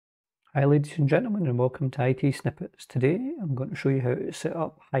Hi ladies and gentlemen, and welcome to ITSnippets. Today I'm going to show you how to set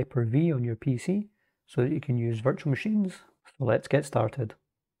up Hyper-V on your PC so that you can use virtual machines. So let's get started.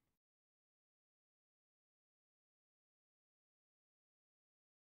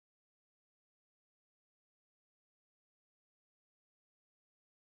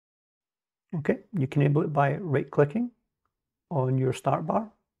 Okay, you can enable it by right-clicking on your start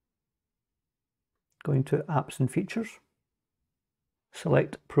bar, going to Apps and Features,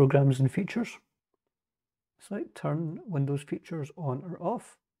 select Programs and Features, select Turn Windows Features on or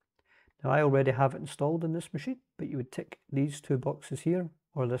off. Now I already have it installed in this machine, but you would tick these two boxes here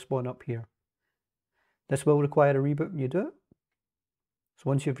or this one up here. This will require a reboot when you do it. So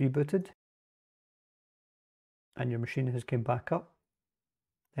once you've rebooted and your machine has come back up,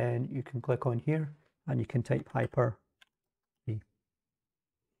 then you can click on here and you can type Hyper-V.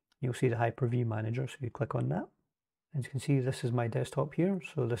 You'll see the Hyper-V manager, so you click on that. As you can see, this is my desktop here,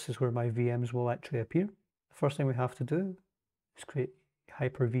 so this is where my VMs will actually appear. The first thing we have to do is create a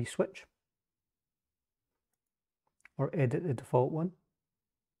Hyper-V switch or edit the default one.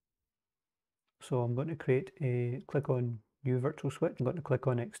 So I'm going to click on New Virtual Switch. I'm going to click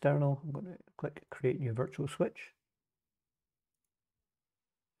on External. I'm going to click Create New Virtual Switch.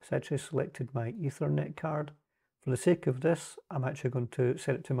 It's actually selected my Ethernet card. For the sake of this, I'm actually going to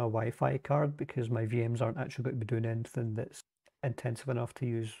set it to my Wi-Fi card because my VMs aren't actually going to be doing anything that's intensive enough to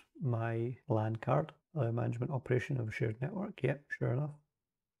use my LAN card. Allow management operation of a shared network. Yep, sure enough.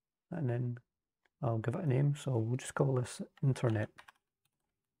 And then I'll give it a name, so we'll just call this Internet.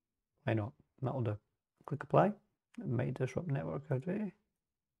 Why not? That'll do. Click Apply. It might disrupt network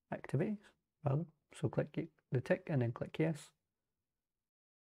activities, rather. So click the tick and then click Yes.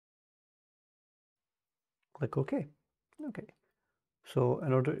 Click OK. Okay. So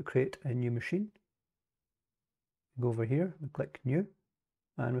in order to create a new machine, go over here, we click New,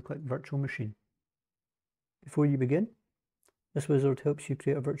 and we click Virtual Machine. Before you begin, this wizard helps you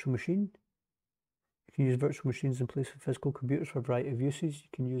create a virtual machine. You can use virtual machines in place of physical computers for a variety of uses. You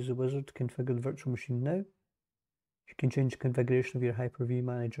can use the wizard to configure the virtual machine now. You can change the configuration of your Hyper-V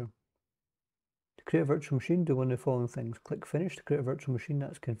manager. To create a virtual machine, do one of the following things. Click Finish to create a virtual machine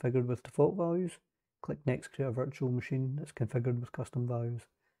that's configured with default values. Click Next to create a virtual machine that's configured with custom values.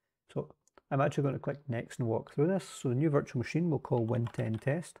 So I'm actually going to click Next and walk through this. So the new virtual machine we'll call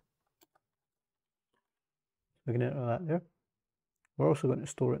Win10Test. We can enter that there. We're also going to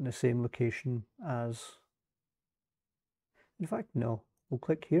store it in the same location as, in fact, no, we'll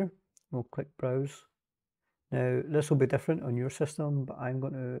click here, we'll click Browse. Now this will be different on your system, but I'm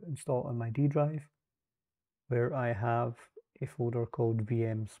going to install it on my D drive where I have a folder called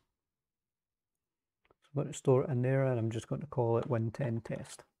VMs. So I'm going to store it in there and I'm just going to call it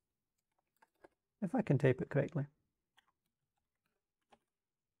Win10Test. If I can type it correctly.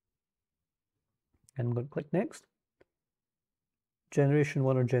 And I'm going to click Next. Generation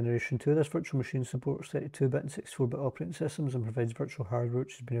 1 or Generation 2. This virtual machine supports 32-bit and 64-bit operating systems and provides virtual hardware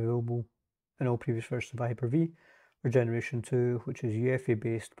which has been available in all previous versions of Hyper-V, or Generation 2, which is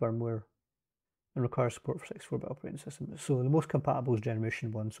UEFI-based firmware and requires support for 64-bit operating systems. So the most compatible is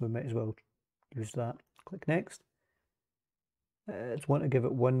Generation 1, so we might as well use that. Click Next. It's want to give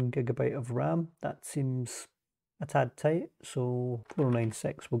it 1 GB of RAM. That seems a tad tight, so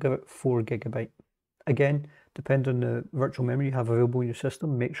 4096. We'll give it 4 GB. Again, depending on the virtual memory you have available in your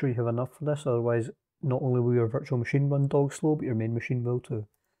system, make sure you have enough for this, otherwise not only will your virtual machine run dog slow, but your main machine will too.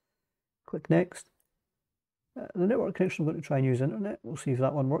 Click Next. The network connection, I'm going to try and use internet. We'll see if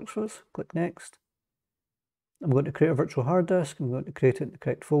that one works for us. Click Next. I'm going to create a virtual hard disk. I'm going to create it in the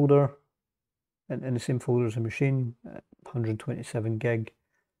correct folder, and in the same folder as the machine, 127 gig.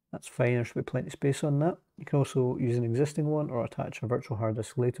 That's fine, there should be plenty of space on that. You can also use an existing one or attach a virtual hard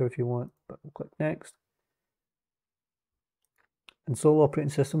disk later if you want, but we'll click Next. Install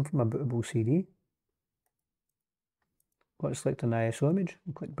operating system from a bootable CD. I'm going to select an ISO image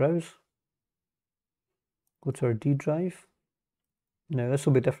and click Browse. Go to our D drive. Now this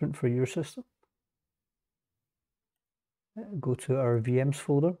will be different for your system. Go to our VMs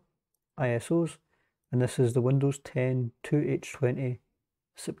folder, ISOs, and this is the Windows 10 2H20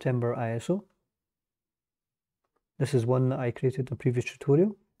 September ISO. This is one that I created in a previous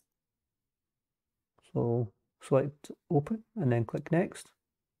tutorial. So select Open and then click Next.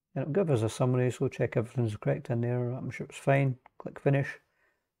 And it'll give us a summary, so check everything's correct in there. I'm sure it's fine. Click Finish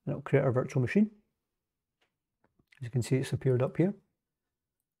and it'll create our virtual machine. As you can see, it's appeared up here.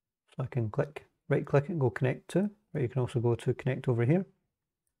 So I can right click and go Connect to, or you can also go to Connect over here.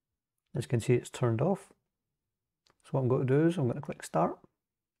 As you can see, it's turned off. So what I'm going to do is I'm going to click Start.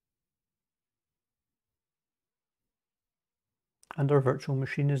 and our virtual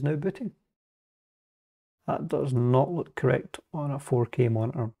machine is now booting. That does not look correct on a 4K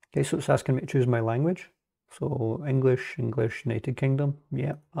monitor. Okay, so it's asking me to choose my language. So English, United Kingdom.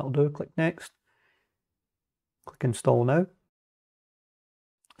 Yeah, that'll do. Click next. Click install now.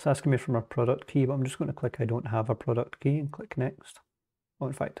 It's asking me for my product key, but I'm just going to click I don't have a product key and click next. Oh,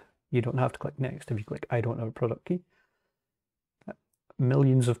 in fact, you don't have to click next if you click I don't have a product key.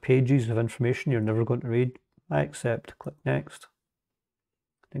 Millions of pages of information you're never going to read. I accept, click next.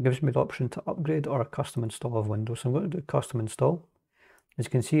 It gives me the option to upgrade or a custom install of Windows. So I'm going to do custom install. As you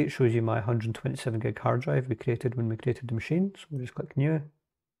can see, it shows you my 127 gig hard drive we created when we created the machine. So we'll just click new,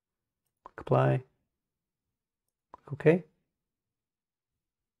 click apply, click OK.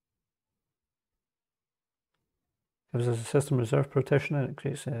 Gives us a system reserve partition and it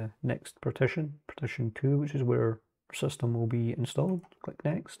creates a next partition, partition 2, which is where our system will be installed. Click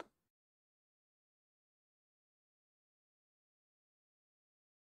next.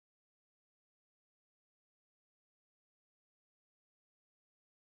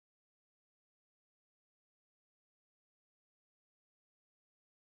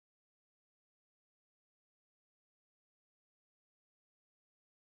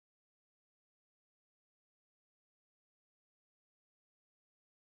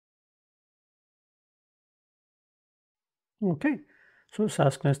 Okay, so it's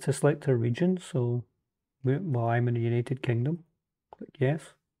asking us to select a region. So, well, I'm in the United Kingdom. Click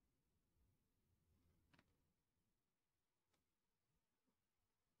yes.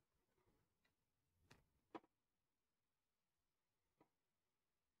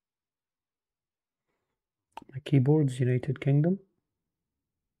 My keyboard's United Kingdom.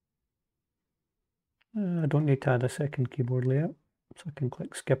 I don't need to add a second keyboard layout, so I can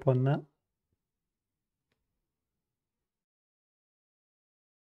click skip on that.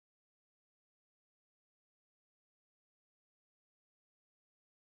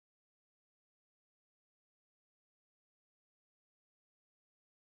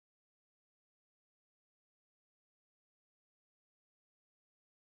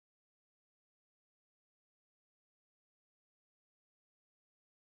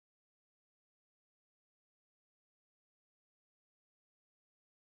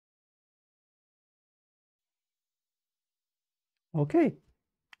 Okay,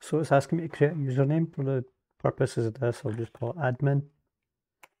 so it's asking me to create a username. For the purposes of this, I'll just call it admin.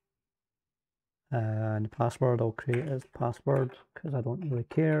 And the password I'll create as password because I don't really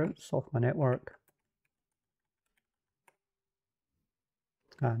care. It's off my network.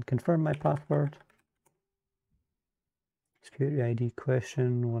 And confirm my password. Security ID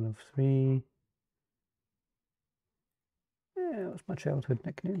question 1 of 3. Yeah, that's my childhood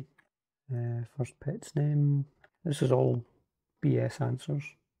nickname. First pet's name. This is all BS answers.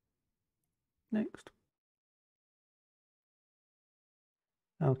 Next.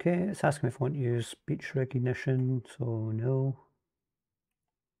 Okay, it's asking me if I want to use speech recognition, so no.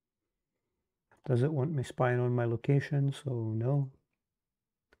 Does it want me spying on my location, so no.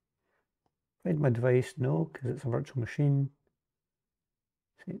 Find my device, no, because it's a virtual machine.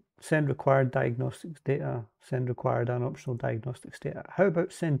 Send required diagnostics data, send required and optional diagnostics data. How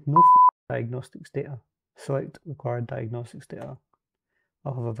about send no diagnostics data? Select required diagnostics data.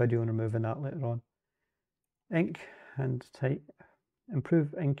 I'll have a video on removing that later on. Ink and type.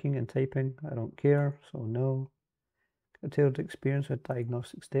 Improve inking and typing, I don't care, so no. A tailored experience with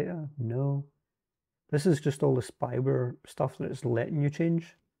diagnostics data, no. This is just all the spyware stuff that it's letting you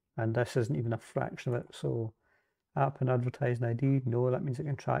change, and this isn't even a fraction of it. So app and advertising ID, no, that means it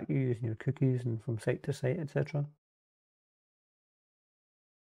can track you using your cookies and from site to site, etc.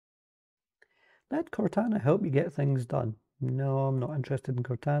 Let Cortana help you get things done. No, I'm not interested in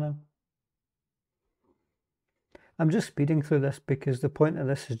Cortana. I'm just speeding through this because the point of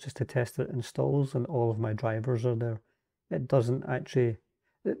this is just to test that it installs and all of my drivers are there. It doesn't actually,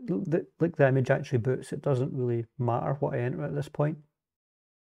 like the image actually boots, it doesn't really matter what I enter at this point.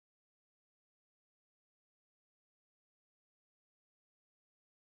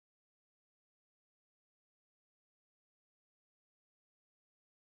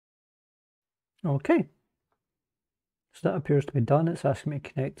 Okay, so that appears to be done. It's asking me to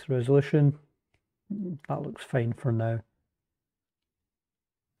connect to resolution. That looks fine for now.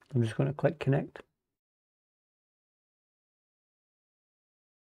 I'm just going to click connect.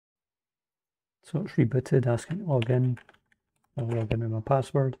 So it's rebooted, asking me to log in. I'll log in with my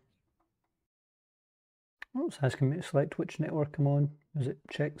password. Oh, it's asking me to select which network I'm on as it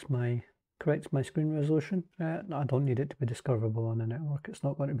corrects my screen resolution. No, I don't need it to be discoverable on the network. It's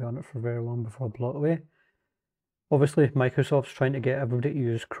not going to be on it for very long before I blow it away. Obviously, Microsoft's trying to get everybody to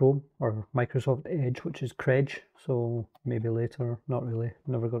use Chrome or Microsoft Edge, which is Credge, so maybe later, not really,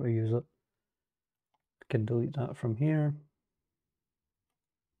 never got to use it. Can delete that from here.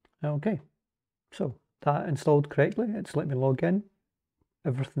 Okay, so that installed correctly, it's let me log in.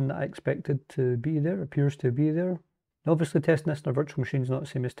 Everything that I expected to be there appears to be there. Now, obviously testing this on a virtual machine is not the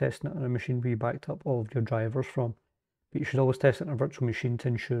same as testing it on a machine where you backed up all of your drivers from. But you should always test it on a virtual machine to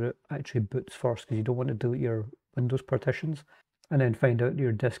ensure it actually boots first, because you don't want to delete your Windows partitions and then find out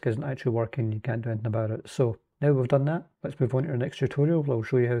your disk isn't actually working, you can't do anything about it. So now we've done that, let's move on to our next tutorial where I'll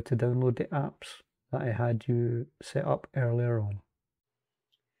show you how to download the apps that I had you set up earlier on.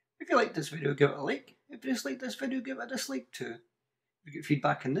 If you liked this video, give it a like. If you disliked this video, give it a dislike too. If you get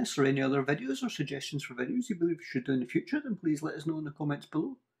feedback on this or any other videos or suggestions for videos you believe we should do in the future, then please let us know in the comments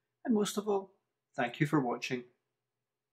below. And most of all, thank you for watching.